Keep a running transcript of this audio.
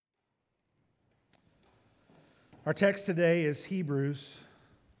Our text today is Hebrews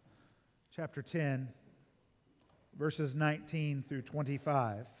chapter 10, verses 19 through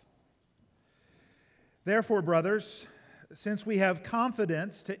 25. Therefore, brothers, since we have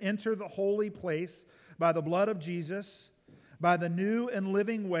confidence to enter the holy place by the blood of Jesus, by the new and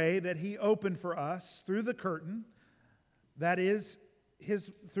living way that He opened for us through the curtain, that is,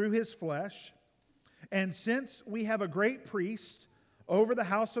 through His flesh, and since we have a great priest over the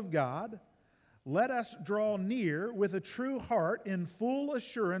house of God, let us draw near with a true heart in full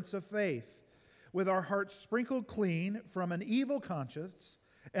assurance of faith, with our hearts sprinkled clean from an evil conscience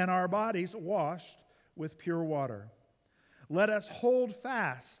and our bodies washed with pure water. Let us hold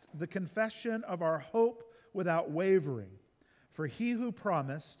fast the confession of our hope without wavering, for He who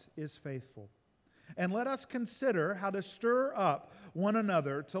promised is faithful. And let us consider how to stir up one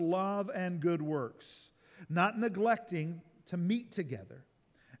another to love and good works, not neglecting to meet together,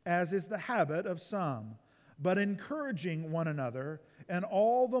 as is the habit of some, but encouraging one another, and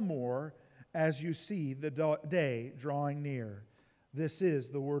all the more as you see the day drawing near. This is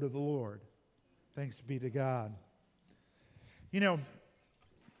the word of the Lord. Thanks be to God. You know,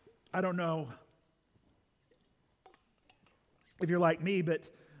 I don't know if you're like me, but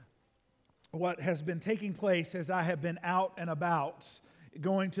what has been taking place as I have been out and about,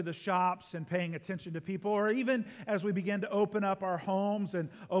 going to the shops and paying attention to people, or even as we begin to open up our homes and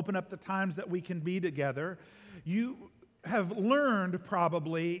open up the times that we can be together, you have learned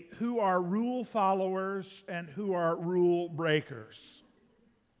probably who are rule followers and who are rule breakers.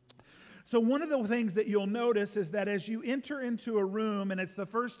 So one of the things that you'll notice is that as you enter into a room and it's the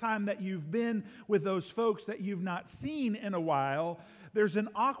first time that you've been with those folks that you've not seen in a while, there's an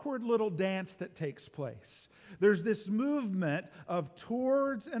awkward little dance that takes place. There's this movement of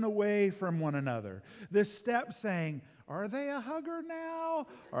towards and away from one another. This step saying, are they a hugger now?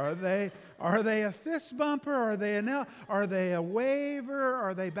 Are they a fist bumper? Are they a waver?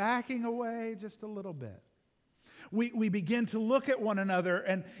 Are they backing away just a little bit? We begin to look at one another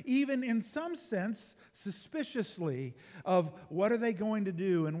and even in some sense suspiciously of what are they going to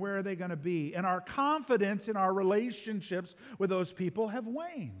do and where are they going to be. And our confidence in our relationships with those people have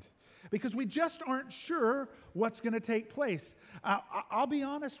waned because we just aren't sure what's going to take place. I'll be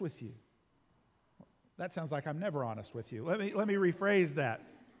honest with you. That sounds like I'm never honest with you. Let me rephrase that.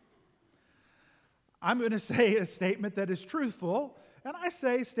 I'm going to say a statement that is truthful, and I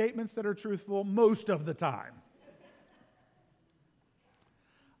say statements that are truthful most of the time.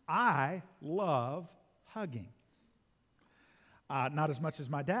 I love hugging. Not as much as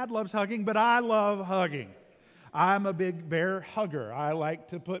my dad loves hugging, but I love hugging. I'm a big bear hugger. I like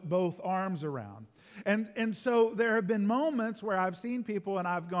to put both arms around. And so there have been moments where I've seen people and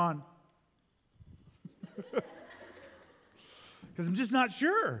I've gone, because I'm just not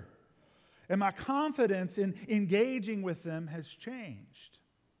sure. And my confidence in engaging with them has changed.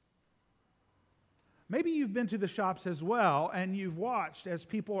 Maybe you've been to the shops as well and you've watched as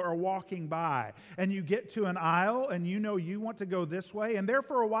people are walking by and you get to an aisle and you know you want to go this way. And there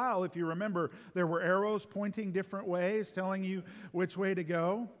for a while, if you remember, there were arrows pointing different ways, telling you which way to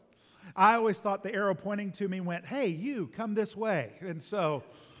go. I always thought the arrow pointing to me went, hey, you, come this way. And so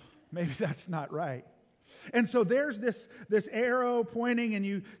maybe that's not right. And so there's this arrow pointing and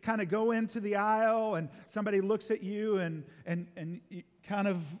you kind of go into the aisle and somebody looks at you and you kind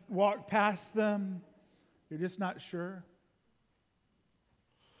of walk past them. You're just not sure.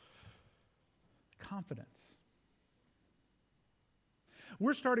 Confidence.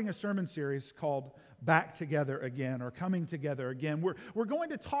 We're starting a sermon series called Back Together Again or Coming Together Again. We're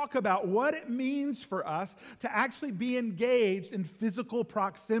going to talk about what it means for us to actually be engaged in physical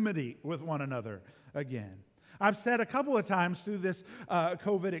proximity with one another again. I've said a couple of times through this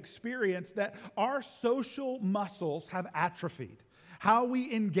COVID experience that our social muscles have atrophied. How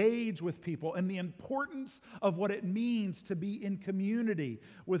we engage with people and the importance of what it means to be in community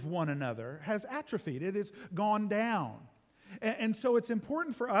with one another has atrophied. It has gone down. And so it's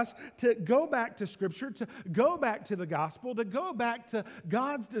important for us to go back to Scripture, to go back to the gospel, to go back to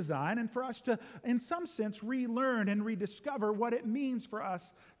God's design, and for us to, in some sense, relearn and rediscover what it means for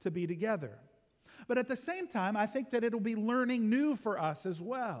us to be together. But at the same time, I think that it'll be learning new for us as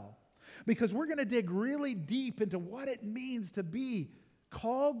well. Because we're going to dig really deep into what it means to be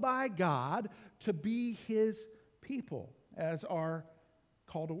called by God to be His people, as our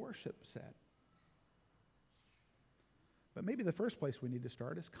call to worship said. But maybe the first place we need to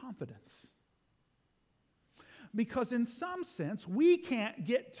start is confidence. Because in some sense, we can't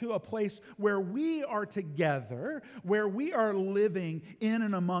get to a place where we are together, where we are living in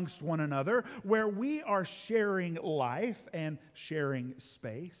and amongst one another, where we are sharing life and sharing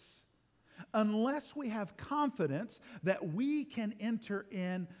space, unless we have confidence that we can enter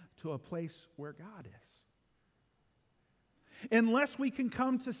into a place where God is. Unless we can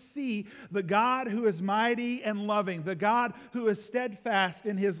come to see the God who is mighty and loving, the God who is steadfast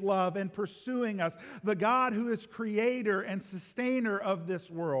in his love and pursuing us, the God who is creator and sustainer of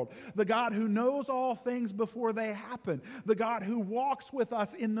this world, the God who knows all things before they happen, the God who walks with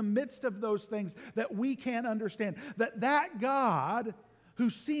us in the midst of those things that we can't understand, that God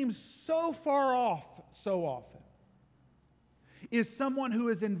who seems so far off so often is someone who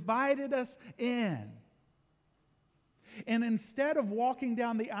has invited us in. And instead of walking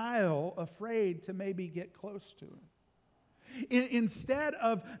down the aisle afraid to maybe get close to him, instead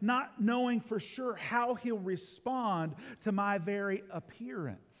of not knowing for sure how he'll respond to my very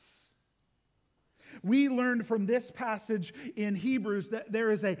appearance, we learned from this passage in Hebrews that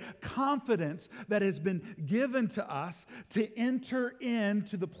there is a confidence that has been given to us to enter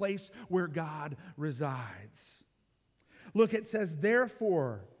into the place where God resides. Look, it says,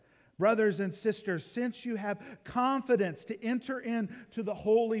 therefore, brothers and sisters, since you have confidence to enter into the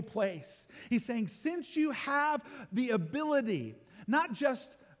holy place. He's saying, since you have the ability, not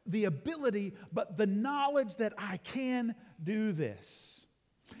just the ability, but the knowledge that I can do this.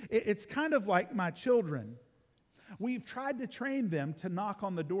 It's kind of like my children. We've tried to train them to knock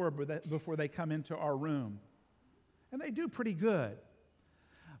on the door before they come into our room. And they do pretty good.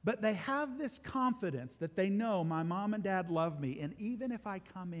 But they have this confidence that they know my mom and dad love me, and even if I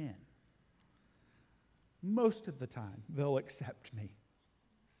come in, most of the time, they'll accept me.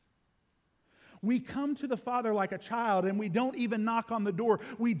 We come to the Father like a child, and we don't even knock on the door.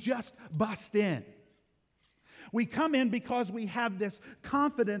 We just bust in. We come in because we have this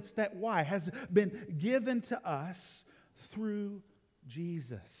confidence that why? Has been given to us through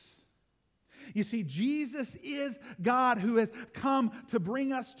Jesus. You see, Jesus is God who has come to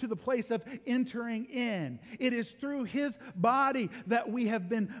bring us to the place of entering in. It is through his body that we have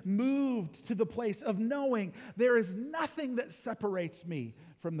been moved to the place of knowing there is nothing that separates me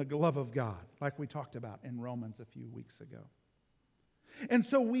from the love of God, like we talked about in Romans a few weeks ago. And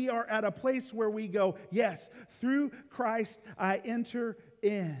so we are at a place where we go, yes, through Christ I enter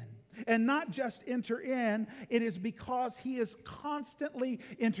in. And not just enter in, it is because he is constantly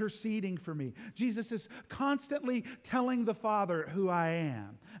interceding for me. Jesus is constantly telling the Father who I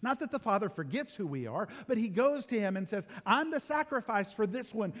am. Not that the Father forgets who we are, but he goes to him and says, I'm the sacrifice for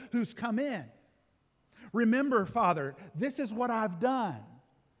this one who's come in. Remember, Father, this is what I've done.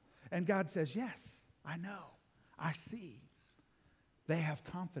 And God says, yes, I know, I see. They have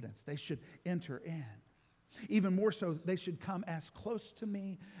confidence. They should enter in. Even more so, they should come as close to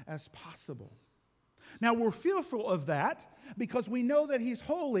me as possible. Now, we're fearful of that because we know that he's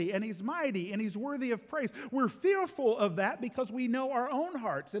holy and he's mighty and he's worthy of praise. We're fearful of that because we know our own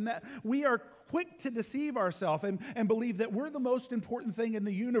hearts and that we are quick to deceive ourselves and believe that we're the most important thing in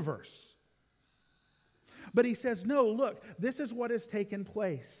the universe. But he says, no, look, this is what has taken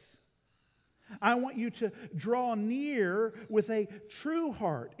place. I want you to draw near with a true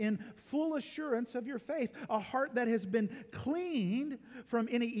heart in full assurance of your faith, a heart that has been cleaned from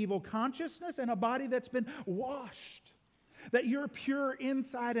any evil consciousness and a body that's been washed, that you're pure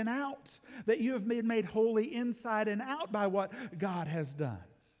inside and out, that you have been made holy inside and out by what God has done.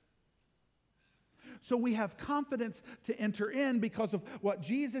 So we have confidence to enter in because of what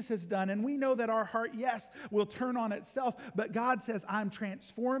Jesus has done. And we know that our heart, yes, will turn on itself. But God says, I'm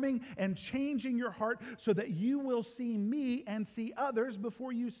transforming and changing your heart so that you will see me and see others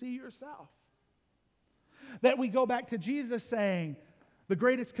before you see yourself. That we go back to Jesus saying, the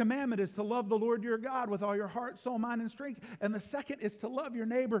greatest commandment is to love the Lord your God with all your heart, soul, mind, and strength. And the second is to love your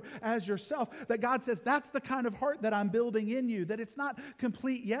neighbor as yourself. That God says, that's the kind of heart that I'm building in you. That it's not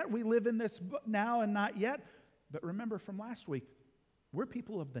complete yet. We live in this now and not yet. But remember from last week, we're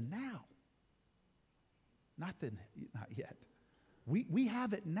people of the now. Not yet. We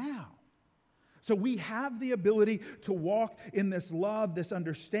have it now. So we have the ability to walk in this love, this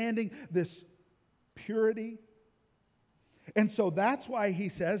understanding, this purity. And so that's why he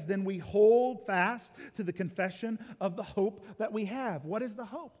says, then we hold fast to the confession of the hope that we have. What is the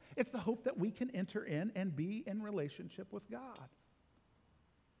hope? It's the hope that we can enter in and be in relationship with God.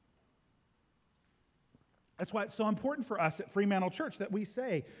 That's why it's so important for us at Fremantle Church that we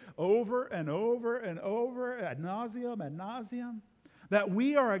say over and over and over, ad nauseum, that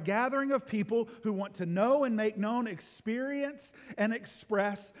we are a gathering of people who want to know and make known, experience and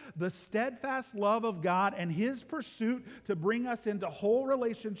express the steadfast love of God and his pursuit to bring us into whole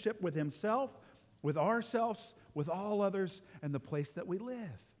relationship with himself, with ourselves, with all others, and the place that we live.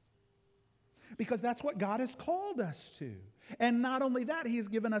 Because that's what God has called us to. And not only that, He has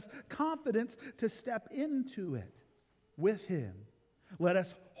given us confidence to step into it with Him. Let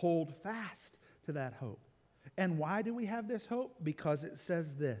us hold fast to that hope. And why do we have this hope? Because it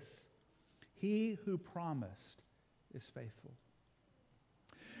says this: He who promised is faithful.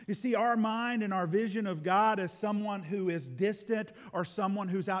 You see, our mind and our vision of God as someone who is distant or someone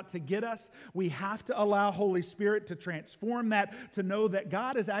who's out to get us, we have to allow Holy Spirit to transform that, to know that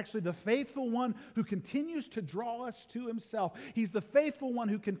God is actually the faithful one who continues to draw us to Himself. He's the faithful one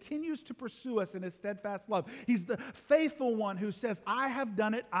who continues to pursue us in His steadfast love. He's the faithful one who says, I have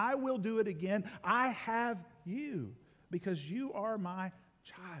done it, I will do it again, I have you, because you are my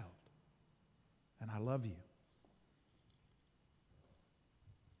child, and I love you.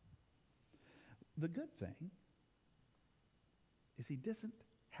 The good thing is He doesn't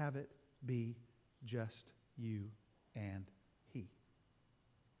have it be just you and He.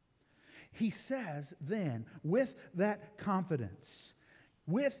 He says then, with that confidence,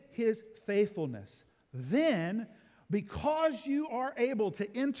 with His faithfulness, then, because you are able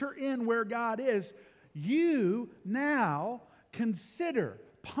to enter in where God is, you now consider,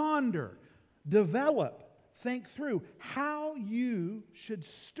 ponder, develop, think through how you should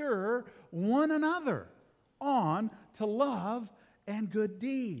stir one another on to love and good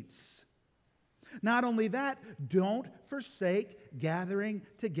deeds. Not only that, don't forsake gathering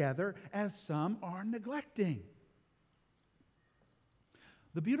together as some are neglecting.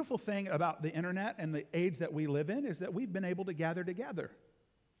 The beautiful thing about the internet and the age that we live in is that we've been able to gather together.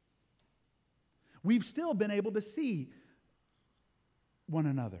 We've still been able to see one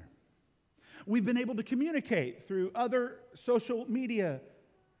another. We've been able to communicate through other social media.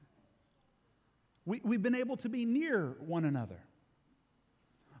 We've been able to be near one another.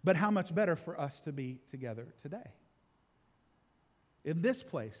 But how much better for us to be together today? In this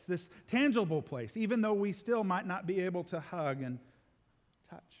place, this tangible place, even though we still might not be able to hug and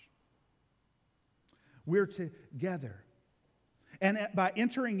touch. We're together. And by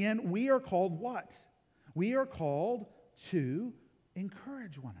entering in, we are called what? We are called to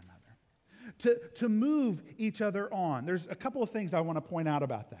encourage one another. To move each other on. There's a couple of things I want to point out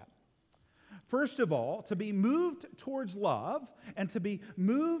about that. First of all, to be moved towards love and to be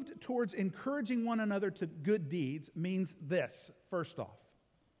moved towards encouraging one another to good deeds means this, first off.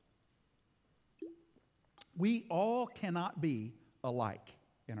 We all cannot be alike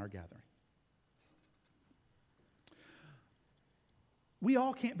in our gathering. We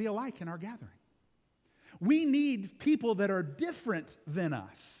all can't be alike in our gathering. We need people that are different than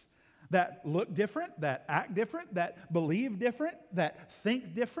us. That look different, that act different, that believe different, that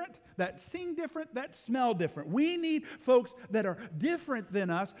think different, that sing different, that smell different. We need folks that are different than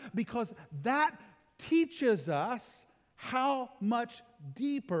us because that teaches us how much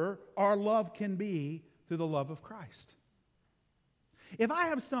deeper our love can be through the love of Christ. If I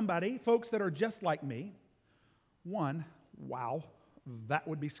have somebody, folks that are just like me, one, wow, that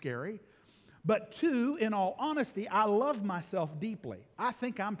would be scary. But two, in all honesty, I love myself deeply. I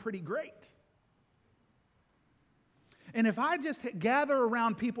think I'm pretty great. And if I just gather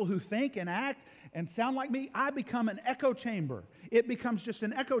around people who think and act and sound like me, I become an echo chamber. It becomes just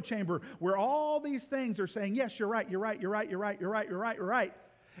an echo chamber where all these things are saying, yes, you're right, you're right, you're right, you're right, you're right, you're right, you're right.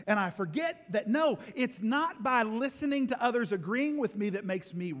 And I forget that, no, it's not by listening to others agreeing with me that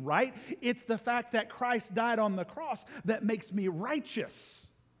makes me right. It's the fact that Christ died on the cross that makes me righteous.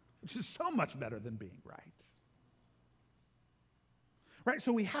 Which is so much better than being right. Right?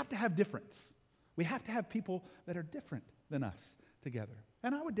 So we have to have difference. We have to have people that are different than us together.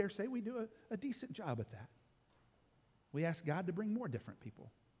 And I would dare say we do a decent job at that. We ask God to bring more different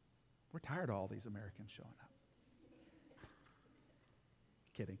people. We're tired of all these Americans showing up.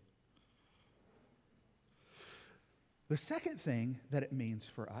 Kidding. The second thing that it means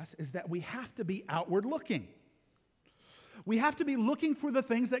for us is that we have to be outward looking. We have to be looking for the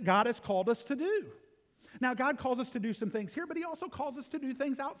things that God has called us to do. Now, God calls us to do some things here, but He also calls us to do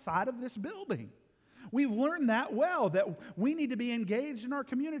things outside of this building. We've learned that well, that we need to be engaged in our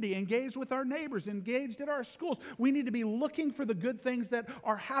community, engaged with our neighbors, engaged at our schools. We need to be looking for the good things that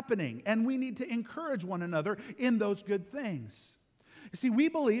are happening, and we need to encourage one another in those good things. You see, we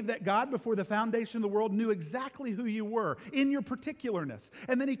believe that God, before the foundation of the world, knew exactly who you were in your particularness.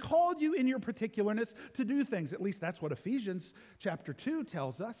 And then He called you in your particularness to do things. At least that's what Ephesians chapter 2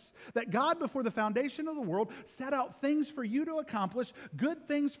 tells us. That God, before the foundation of the world, set out things for you to accomplish, good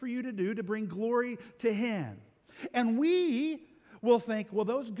things for you to do to bring glory to Him. And we will think, well,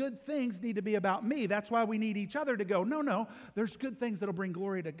 those good things need to be about me. That's why we need each other to go, no, there's good things that will bring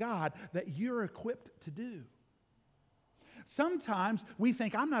glory to God that you're equipped to do. Sometimes we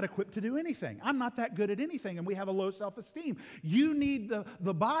think, I'm not equipped to do anything. I'm not that good at anything, and we have a low self-esteem. You need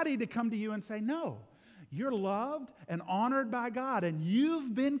the body to come to you and say, no, you're loved and honored by God, and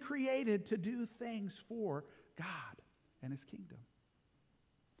you've been created to do things for God and His kingdom.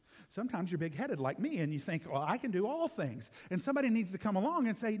 Sometimes you're big-headed like me, and you think, well, I can do all things. And somebody needs to come along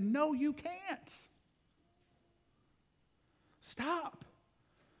and say, no, you can't. Stop.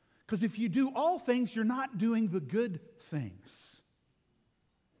 Because if you do all things, you're not doing the good things.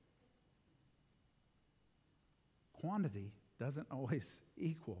 Quantity doesn't always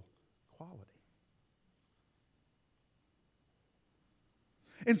equal quality.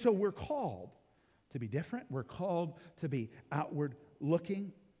 And so we're called to be different. We're called to be outward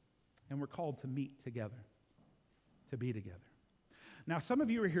looking. And we're called to meet together, to be together. Now, some of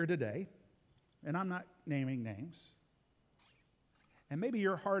you are here today, and I'm not naming names. And maybe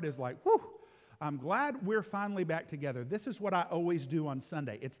your heart is like, whew, I'm glad we're finally back together. This is what I always do on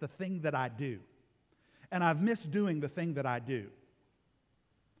Sunday. It's the thing that I do. And I've missed doing the thing that I do.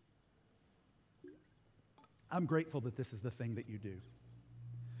 I'm grateful that this is the thing that you do.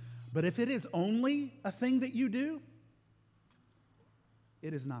 But if it is only a thing that you do,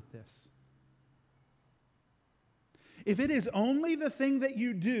 it is not this. If it is only the thing that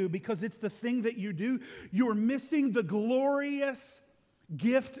you do because it's the thing that you do, you're missing the glorious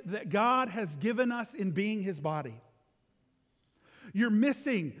gift that God has given us in being His body. You're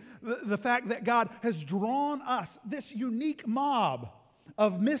missing the fact that God has drawn us, this unique mob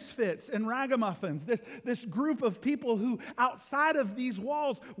of misfits and ragamuffins, this group of people who outside of these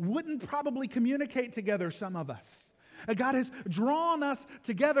walls wouldn't probably communicate together, some of us. God has drawn us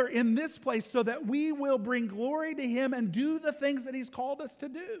together in this place so that we will bring glory to Him and do the things that He's called us to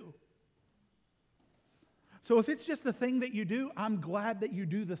do. So if it's just the thing that you do, I'm glad that you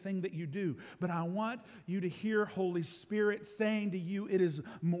do the thing that you do. But I want you to hear Holy Spirit saying to you, it is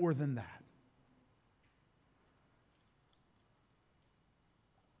more than that.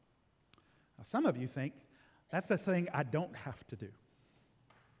 Now, some of you think, that's a thing I don't have to do.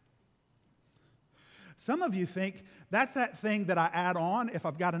 Some of you think that's that thing that I add on if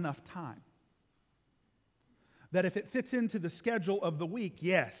I've got enough time. That if it fits into the schedule of the week,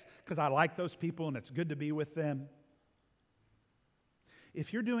 yes, because I like those people and it's good to be with them.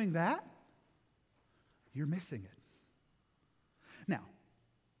 If you're doing that, you're missing it. Now,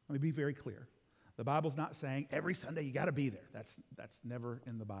 let me be very clear. The Bible's not saying every Sunday you got to be there. That's never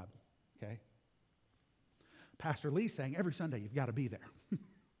in the Bible, okay? Pastor Lee's saying every Sunday you've got to be there.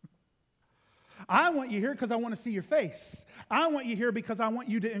 I want you here because I want to see your face. I want you here because I want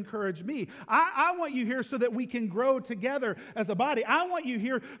you to encourage me. I want you here so that we can grow together as a body. I want you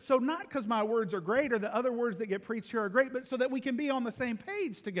here so not because my words are great or the other words that get preached here are great, but so that we can be on the same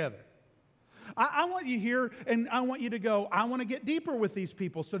page together. I want you here and I want you to go, I want to get deeper with these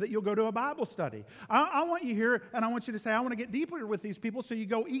people so that you'll go to a Bible study. I want you here and I want you to say, I want to get deeper with these people so you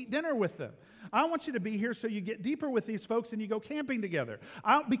go eat dinner with them. I want you to be here so you get deeper with these folks and you go camping together.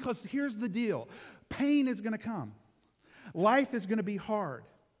 Because here's the deal. Pain is going to come. Life is going to be hard.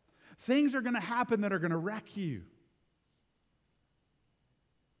 Things are going to happen that are going to wreck you.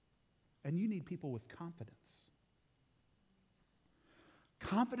 And you need people with confidence.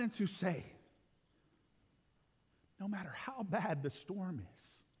 Confidence who say, no matter how bad the storm is,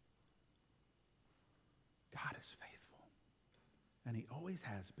 God is faithful. And He always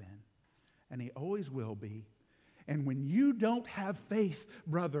has been. And He always will be. And when you don't have faith,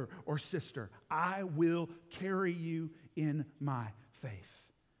 brother or sister, I will carry you in my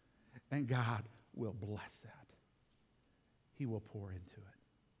faith. And God will bless that. He will pour into it.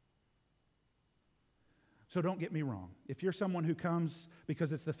 So don't get me wrong. If you're someone who comes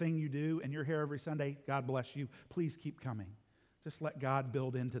because it's the thing you do and you're here every Sunday, God bless you. Please keep coming. Just let God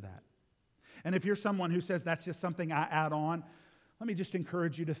build into that. And if you're someone who says that's just something I add on, let me just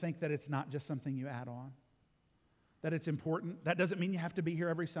encourage you to think that it's not just something you add on, that it's important. That doesn't mean you have to be here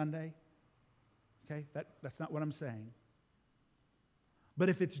every Sunday. Okay? That's not what I'm saying. But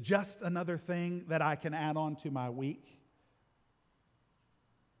if it's just another thing that I can add on to my week,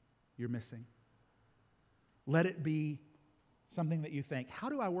 you're missing. Let it be something that you think, how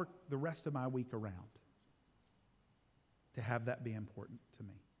do I work the rest of my week around to have that be important to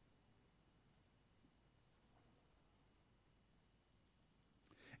me?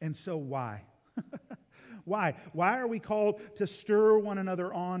 And so why? Why? Why are we called to stir one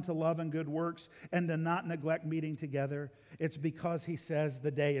another on to love and good works and to not neglect meeting together? It's because He says the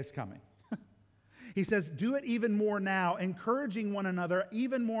day is coming. He says, do it even more now, encouraging one another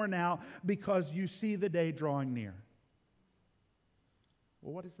even more now because you see the day drawing near.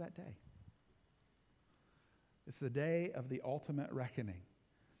 Well, what is that day? It's the day of the ultimate reckoning.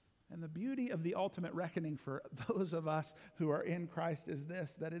 And the beauty of the ultimate reckoning for those of us who are in Christ is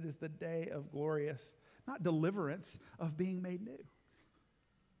this, that it is the day of glorious, not deliverance, of being made new.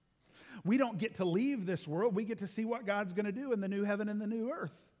 We don't get to leave this world. We get to see what God's going to do in the new heaven and the new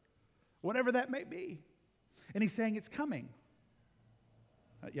earth, whatever that may be. And he's saying it's coming.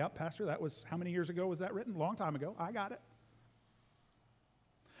 Yeah, Pastor, that was, how many years ago was that written? A long time ago. I got it.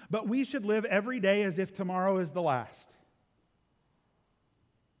 But we should live every day as if tomorrow is the last.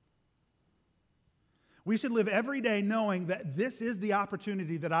 We should live every day knowing that this is the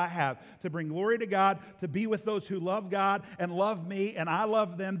opportunity that I have to bring glory to God, to be with those who love God and love me, and I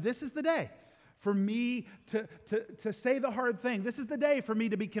love them. This is the day for me to say the hard thing. This is the day for me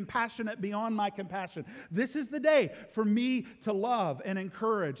to be compassionate beyond my compassion. This is the day for me to love and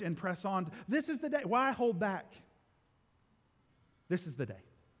encourage and press on. This is the day. Why hold back? This is the day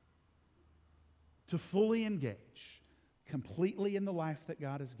to fully engage completely in the life that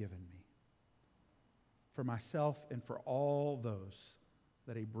God has given me, for myself and for all those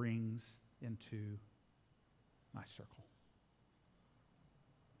that he brings into my circle.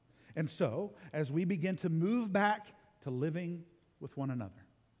 And so, as we begin to move back to living with one another,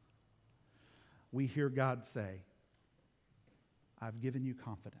 we hear God say, I've given you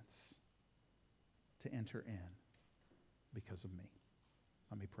confidence to enter in because of me.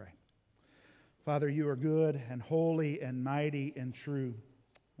 Let me pray. Father, you are good and holy and mighty and true.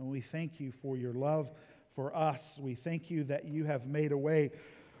 And we thank you for your love for us. We thank you that you have made a way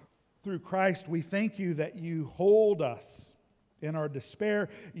through Christ. We thank you that you hold us in our despair.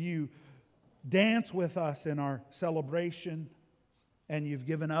 You dance with us in our celebration. And you've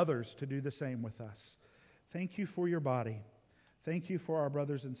given others to do the same with us. Thank you for your body. Thank you for our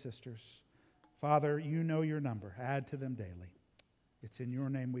brothers and sisters. Father, you know your number. Add to them daily. It's in your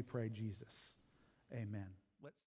name we pray, Jesus. Amen.